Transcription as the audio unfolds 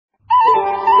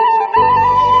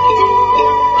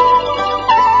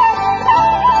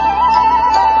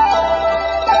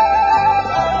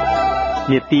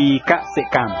នេតិកសិ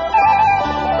កម្ម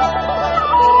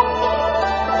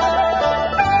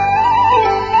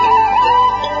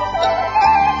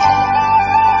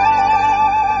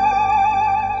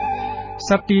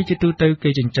សត្វទាជាទូទៅគេ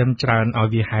ចិញ្ចឹមច្រើនឲ្យ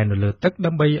វាហែលនៅលើទឹក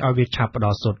ដើម្បីឲ្យវាឆាប់ផ្ដ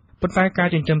ល់ស៊ុតប៉ុន្តែការ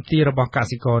ចិញ្ចឹមទារបស់ក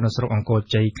សិករនៅស្រុកអង្គរ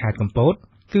ជ័យខេត្តកំពត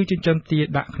គឺចិញ្ចឹមទា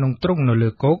ដាក់ក្នុងទ្រុងនៅលើ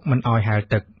គោកមិនឲ្យហែល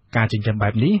ទឹកការចិញ្ចឹមបែ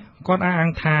បនេះគាត់អះអា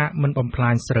ងថាមិនបំផ្លា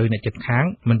ញស្រូវអ្នកជិតខាង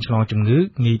មិនឆ្លងជំងឺ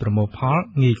ងាយប្រមូលផល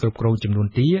ងាយគ្រប់គ្រងចំនួន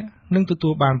ទានិងទទួ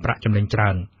លបានប្រាក់ចំណេញច្រើ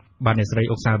នបាទអ្នកស្រី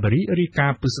អុកសាបរីរាយកា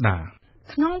រណ៍ពិស្ដា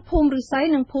ក្នុងភូមិឫស្សី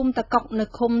និងភូមិតកុកនៅ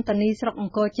ឃុំតានីស្រុកអ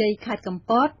ង្គរជ័យខេត្តកំ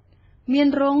ពតមាន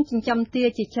រោងចិញ្ចឹមទា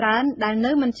ជាច្រើនដែល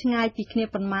នៅមិនឆ្ងាយពីគ្នា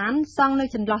ប៉ុន្មានសង់នៅ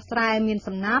ចន្លោះស្រែមាន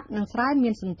សំណាបនិងស្រែមា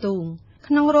នសន្ទូង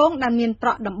ក្នុងរោងដែលមានប្រ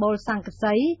ក់ដំបូលសង្ក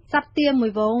សីសត្វទាមួ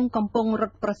យហ្វូងកំពុងរ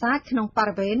ត់ប្រសាទក្នុងប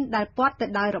រិវេណដែលព័ទ្ធទៅ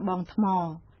ដោយរបងថ្ម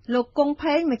លោកគង់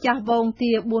ផេងម្ចាស់ហ្វូង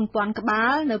ទា 4000 ក្បា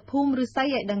លនៅភូមិឫស្សី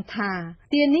ឲ្យដឹងថា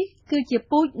ទានេះគឺជា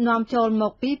ពូជនាំចូលម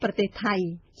កពីប្រទេសថៃ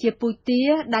ជាពូជទា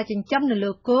ដែលចិញ្ចឹមនៅ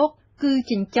លើគោកគឺ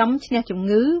ចិញ្ចឹមឈ្នះជំ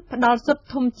ងឺផ្ដល់ស៊ុត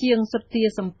ធំជាងស៊ុតទា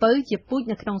សំពៅជាពូជ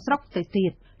នៅក្នុងស្រុកទៅទៀ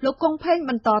តលោកគង់ផេង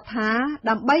បន្តថា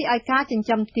ដើម្បីឲ្យការចិញ្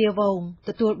ចឹមទាវងទ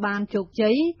ទួលបានជោគជ័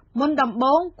យមុនដំ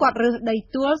បូងគាត់រើសដី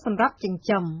ទួលសម្រាប់ចិញ្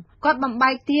ចឹមគាត់បំបែ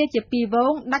កទាជាពីរវ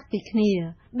ងដាច់ពីគ្នា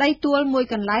ដីទួលមួយ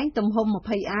កន្លែងទំហំ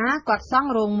 20 អាគាត់សង់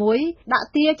រោងមួយដាក់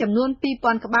ទាចំនួន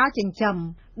 2000 ក្បាលចិញ្ចឹម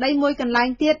ដីមួយកន្លែង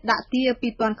ទៀតដាក់ទា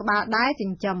 2000 ក្បាលដែរចិ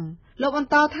ញ្ចឹមលោកបន្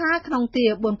តថាក្នុងទា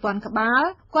 4000 ក្បាល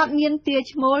គាត់មានទា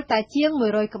ឈ្មោលតែជាង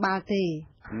100 ក្បាលទេ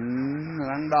ហ្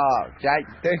នឹងដល់ចែក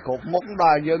ទេគ្រប់មុខដ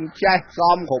ល់យើងចេះស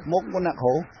មគ្រប់មុខណាគ្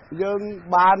រូយើង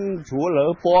បានស្រួលលើ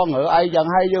ពងឬអីយ៉ាង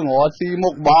ហើយយើងរកស៊ីមុ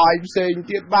ខបាយផ្សេង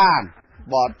ទៀតបាន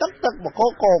បើទឹកបកកោ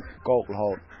ករ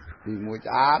ហូតទី1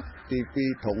ស្អាតទី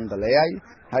2ធុងតលាយ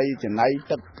ហើយចំណៃ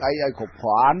ទឹកអីឲ្យគ្រប់គ្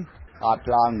រាន់អត់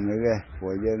ឆ្លងងឺទេព្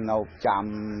រោះយើងនៅចាំ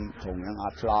ធុងហ្នឹងអ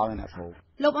ត់ឆ្លងទេណាគ្រូ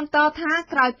លោកបន្តថា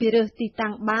ក្រោយពីរើសទី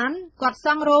តាំងបានគាត់ស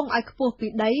ង់រោងឲ្យខ្ពស់ពី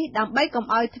ដីដើម្បីកុំ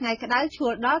ឲ្យថ្ងៃក្តៅឈួ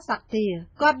លដល់សត្វទា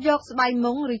គាត់យកស្បៃ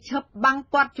មុងឬឈឹបបាំង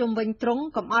ព័ទ្ធជុំវិញទ្រុង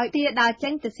កុំឲ្យទាដើរចេ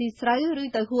ញទៅស៊ីស្រូវឬ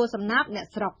ទៅហួរសំណាបអ្នក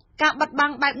ស្រុកការបិទបាំ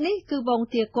ងបែបនេះគឺវង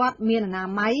ទាគាត់មានអនា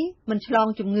ម័យមិនឆ្លង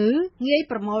ជំងឺងាយ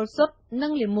ប្រមូលស៊ុតនិ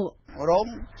ងលាមករោម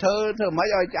ធ្វើមិន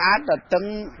ឲ្យឆ្អាតតែតឹង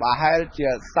ប្រហែលជា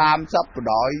30បណ្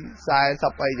ដោយ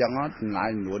40អីចឹងចំណាយ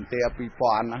ចំនួនទា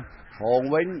 2000 ណាហង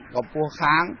វិញកម្ពស់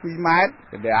ខាង2ម៉ែត្រ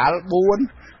កណ្ដាល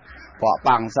4ប៉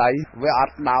បាំងស្អីវាអ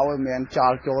ត់ដៅឲ្យមានចោ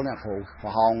លចូលអ្នកគ្រូប្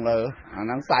រហងលើអាហ្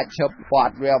នឹងសាច់ឈឹបគា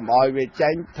ត់វាមិនឲ្យវាចេ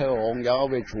ញធ្វើរងចឹង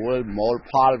វាស្រួលប្រមូល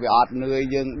ផលវាអត់នឿយ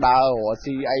យើងដើររក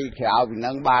ស៊ីអីក្រៅពីហ្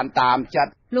នឹងបានតាមចិត្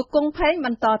តលោកគង់ផេងប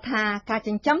ន្តថាការ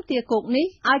ចិញ្ចឹមទាគោកនេះ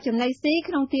ឲ្យចំណីស៊ី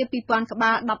ក្នុងទា 2000 ក្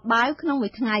បាល10បាវក្នុងមួ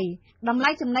យថ្ងៃតម្លៃ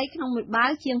ចំណីក្នុងមួយបា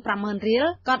វជាង 50000 រៀល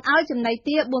គាត់ឲ្យចំណី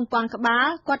ទា 4000 ក្បាល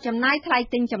គាត់ចំណាយថ្លៃ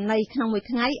ទិញចំណីក្នុងមួយ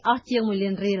ថ្ងៃអស់ជាង 1 លា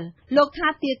នរៀលលោកថា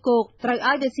ទាគោកត្រូវ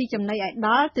ឲ្យវាស៊ីចំណីឲ្យដ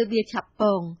ល់ទើបវាឆាប់ព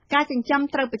ងការចិញ្ចឹម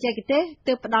ត្រូវបច្ចេកទេស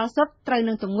ទើបផ្ដល់ស៊ុតត្រូវ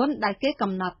នឹងទម្ងន់ដែលគេ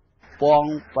កំណត់ពង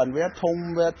ប៉ុនវា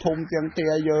ធំជាងទា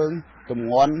យើងទម្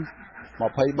ងន់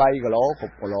23គីឡូគ្រ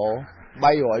ប់គីឡូ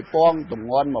300ពងទម្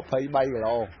ងន់23គី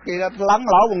ឡូគេថាថ្លឹង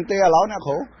ឡូវបងទាឥឡូវណា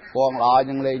គ្រូពងល្អ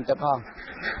ជាងលេងទឹកហ៎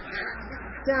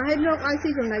ចាឲ្យលោកឲ្យស៊ី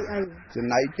ចំណីអីចំ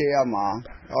ណីទាហ្មង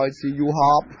ឲ្យស៊ីយូហ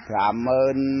ប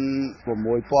 56000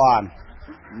 មួយ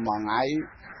ថ្ងៃ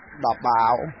10បា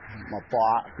វ1000 ណាមួយ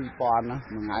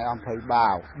ថ្ងៃអស់20បា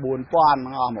វ4000ហ្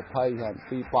នឹងអស់20ហើយ2000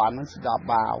ហ្នឹង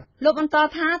10បាវលោកបន្ត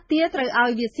ថាទាត្រូវឲ្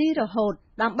យវាស៊ីរហូត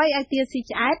ដើម្បីឲ្យទាស៊ី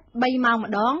ឆ្អែត3ម៉ោង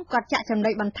ម្ដងគាត់ចាក់ចំ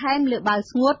ណីបន្ថែមលើបាវ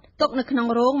ស្ងួតទុកនៅក្នុង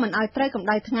រោងមិនឲ្យត្រូវកម្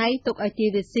ដៅថ្ងៃទុកឲ្យទា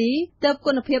វាស៊ីទើប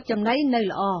គុណភាពចំណីនៅ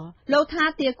ល្អលោកថា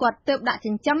ទាគាត់ទើបដាក់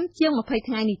ចិញ្ចឹមជាង20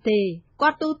ថ្ងៃនេះទេគា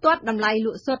ត់ទូទាត់តម្លៃល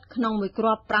ក់ស៊ុតក្នុងមួយគ្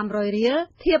រាប់500រៀល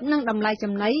ធៀបនឹងតម្លៃ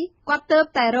ចំណីគាត់ទើប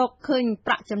តែរកឃើញ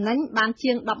ប្រាក់ចំណេញបាន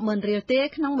ជាង 100,000 រៀលទេ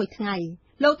ក្នុងមួយថ្ងៃ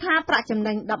លោកថាប្រាក់ចំ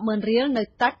ណេញ 100,000 រៀលនៅ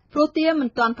តិចព្រោះទាមិន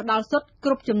ទាន់ផ្ដល់ស៊ុតគ្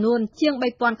រប់ចំនួនជាង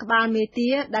 3000 ក្បាលមេទា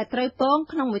ដែលត្រូវពង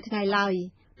ក្នុងមួយថ្ងៃឡើយ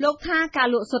លោកថាការ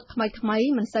លក់ស៊ុតថ្មី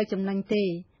មិនសូវចំណេញទេ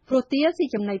ព្រោះទាស៊ី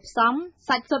ចំណីផ្សំ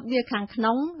សាច់ស៊ុតវាខាងក្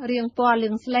នុងរាងពណ៌លឿ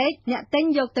ងស្លេកអ្នកទិញ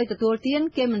យកទៅទទួលទាន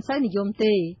គេមិនសូវនិយម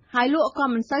ទេហើយលក់ក៏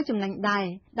មិនសូវចំណេញដែរ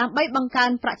ដើម្បីបង្កើ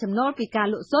នប្រាក់ចំណូលពីការ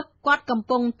លក់ស៊ុតគាត់កំ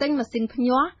ពុងទិញម៉ាស៊ីនភ្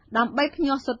ញាស់ដើម្បីភ្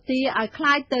ញាស់ស៊ុតទាឲ្យค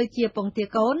ล้ายទៅជាពងទា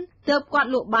កូនទើបគាត់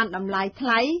លក់បានតម្លៃថ្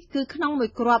លៃគឺក្នុងមួយ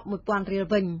គ្រាប់ 1000 រៀល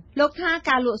វិញលោកថា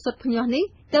ការលក់ស៊ុតភ្ញាស់នេះ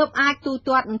ទើបអាចទូ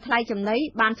ទាត់នឹងថ្លៃចំណី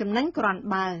បានចំណេញគ្រាន់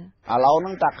បើឥឡូវហ្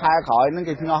នឹងតាខែក្រោយហ្នឹង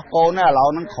គេផ្ញើកូនឥឡូវ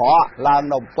ហ្នឹងក្រក់ឡើង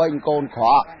ដល់ពេញកូនក្រ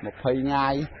ក់20ថ្ងៃ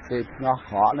គេផ្ញើ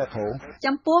ក្រក់នេះគ្រូ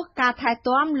ចំពោះការថែ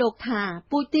ទាំលោកថា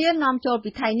ពូជទានាំចូល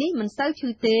ពីថៃនេះមិនសូវឈឺ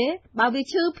ទេបើវា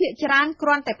ឈឺភាគច្រើនគ្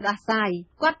រាន់តែផ្ដាសាយ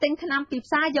គាត់ទិញថ្នាំពី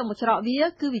ផ្សារយកមកច្រកវា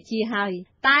គឺវាជាហើយ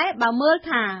តែបើមើល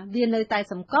ថាវានៅតែ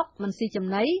សំកុកមិនស៊ីចំ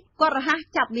ណីគាត់រហ័ស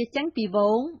ចាប់វាចេញពីវ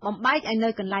ងបំបែកឲ្យនៅ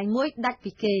កន្លែងមួយដាច់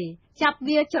ពីគេចាប់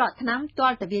វាច្រកថ្នាំទា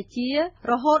ល់តែវាជា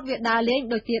រហូតវាដើរលេង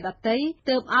ដោយទាដតី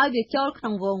ទើបឲ្យវាចូលក្នុ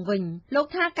ងវងវិញលោក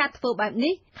ថាការធ្វើបែប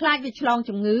នេះខ្លាចវាឆ្លង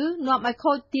ជំងឺនាំឲ្យ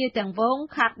ខូចទាទាំងវង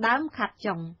ខាតដើមខាត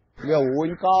ចុងវារួញ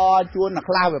ក៏ជួនតែ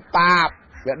ខ្លះវាប៉ាប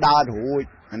វាដើររួច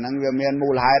អាហ្នឹងវាមានមូ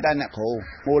លហេតុដែរអ្នកគ្រូ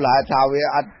មូលហេតុថាវា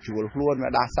អត់ជ្រួលខ្លួនវា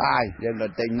ដាស់សាយយើងទៅ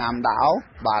ទិញណាំដាក់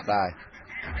បាទហើយ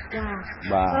ចា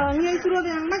បាទងាយស្រួល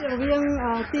យ៉ាងម៉េចរវាង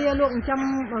ទាលោកចិញ្ចឹម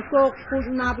គោកពូជ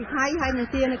មកពីថៃហើយនិង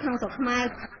ទានៅក្នុងស្រុកខ្មែរ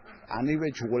អានេះវា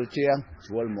ជ្រួលជាង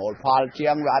ជ្រួលមូលផលជា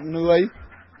ងវាអត់នឿយ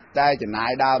តែចំណា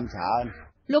យដើមច្រើន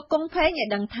លោកកុងផេងឲ្យ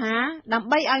ដឹងថាដើម្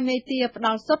បីឲ្យមេទាផ្ដ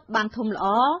ល់សុទ្ធបានធំល្អ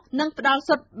និងផ្ដល់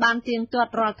សុទ្ធបានទៀងទា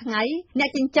ត់រាល់ថ្ងៃអ្នក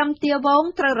ចិញ្ចឹមទាវង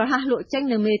ត្រូវរហ័សលក់ចេញ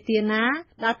នៅមេទាណា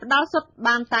ដែលផ្ដល់សុទ្ធ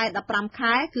បានតែ15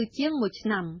ខែគឺជាង1ឆ្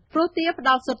នាំព្រោះទាផ្ដ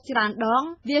ល់សុទ្ធច្រើនដង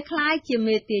វាคล้ายជា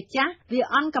មេទាចាស់វា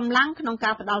អន់កម្លាំងក្នុង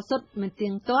ការផ្ដល់សុទ្ធមិនទៀ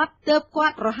ងទាត់ទើបគា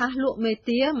ត់រហ័សលក់មេ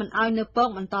ទាមិនឲ្យនៅពង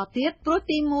បន្តទៀតព្រោះ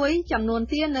ទី1ចំនួន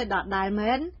ទានៅដដែល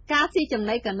មែនការស៊ីចំ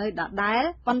ណីក៏នៅដដែល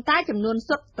ប៉ុន្តែចំនួន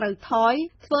សុទ្ធត្រូវថយ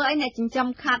ធ្វើឲ្យអ្នកចិញ្ចឹម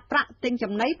ខាតប្រាក់ទិញ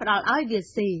ចំណីផ្ដល់ឲ្យវា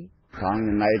ស៊ីថង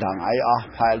ចំណីថងអីអស់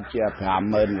ផែលជា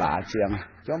50000ឡាជាង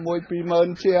ចុះមួយ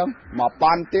20000ជាង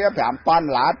1000ទា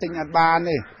5000ឡាទិញអត់បាន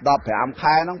ទេ15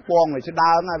ខែហ្នឹងពងវាស្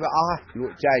ដើងហើយវាអស់ល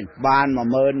ក់ចេញបាន10000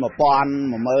 1000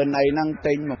 10000អីហ្នឹង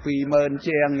ទិញមក20000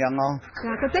ជាងយ៉ាងហ៎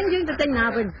ចាទៅទិញយើងទៅទិញណា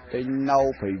វិញទិញនៅ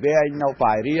ព្រៃវែងនៅ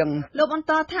ប៉ាយរៀងលោកបន្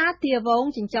តថាទាវង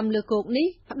ចិញ្ចឹមលើគោកនេះ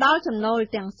ផ្ដល់ចំណូល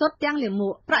ទាំងសុទ្ធទាំងលាម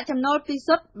កប្រាក់ចំណូលពី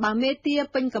សុទ្ធបើមេទា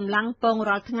ពេញកម្លាំងពង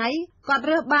រាល់ថ្ងៃគាត់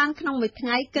រើសបានក្នុងមួយថ្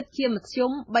ងៃគិតជាមធ្យ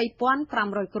ម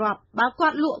3500គ្រាប់បើគា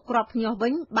ត់លក់គ្រាប់ភ្ញាស់វិ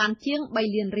ញបានជាង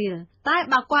3លានរៀលតែ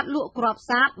បើគាត់លក់គ្រាប់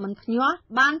សាបមិនភ្ញាស់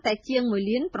បានតែជាង1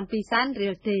លាន7សែនរៀ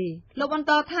លទេលោកបន្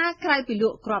តថាក្រៅពីល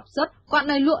ក់គ្រាប់សុទ្ធគាត់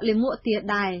នៅលក់លាមកទា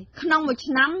ដែរក្នុងមួយ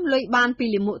ឆ្នាំលុយបានពី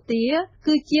លាមកទា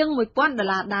គឺជាង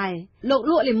$1000ដែរលោក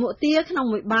លក់លាមកទាក្នុង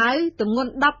មួយបាវទម្ង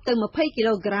ន់10ទៅ20គី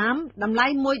ឡូក្រាមតម្លៃ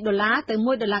$1ទៅ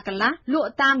$1.5កន្លះលក់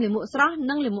តាមលាមកស្រស់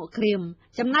និងលាមកក្រៀម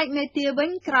ចំណែកមេទាវិញ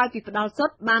ក្រោយពីផ្ដល់សុ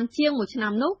ទ្ធបានជាងមួយឆ្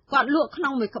នាំនោះគាត់លក់ក្នុ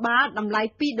ងមួយក្បាលតម្លៃ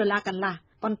$2កន្លះ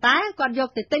ប៉ុន្តែគាត់យក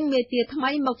ទៅទិញមេទាថ្មី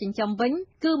មកចិញ្ចឹមវិញ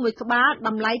គឺមួយក្បាលត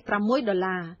ម្លៃ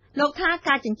$6លោកថា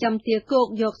ការចិញ្ចឹមទាគោក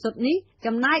យកសុទ្ធនេះ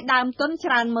ចំណាយដើមទុនច្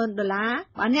រើន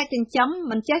$100,000បើអ្នកចិញ្ចឹម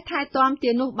មិនចេះថែទាំទា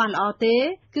នោះបានល្អទេ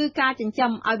គឺការចិញ្ចឹ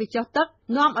មឲ្យវាចុះទឹក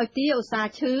នាំឲ្យទាឧស្សា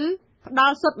ហ៍ឈឺផ្ដ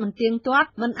ល់សុទ្ធមិនទៀងទាត់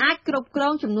មិនអាចគ្រប់គ្រ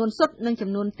ងចំនួនសុទ្ធនិងចំ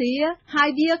នួនទាហើយ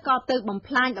វាក៏ទៅបំ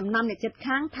ផ្លាញដំណាំអ្នកជិត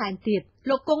ខាងថែមទៀត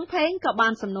លោកកុងផេងក៏បា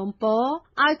នសំណូមពរ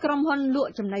ឲ្យក្រុមហ៊ុនល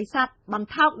ក់ចំណីសត្វបន្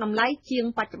ថោកតម្លៃជាង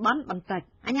បច្ចុប្បន្នបន្តិច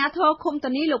អាជ្ញាធរឃុំតា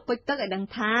នីលោកពេជ្រទឹកឲ្យដឹង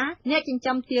ថាអ្នកចិញ្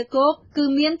ចឹមទាគោកគឺ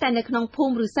មានតែនៅក្នុងភូ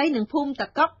មិឫស្សីនិងភូមិតា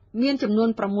កុកមានចំនួន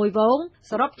6វង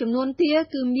សរុបចំនួនទា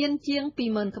គឺមានជាង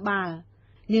20000ក្បាល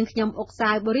នាងខ្ញុំអុក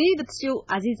សាយបូរីវិទ្យុ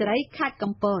អាស៊ីសេរីខេត្ត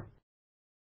កំពត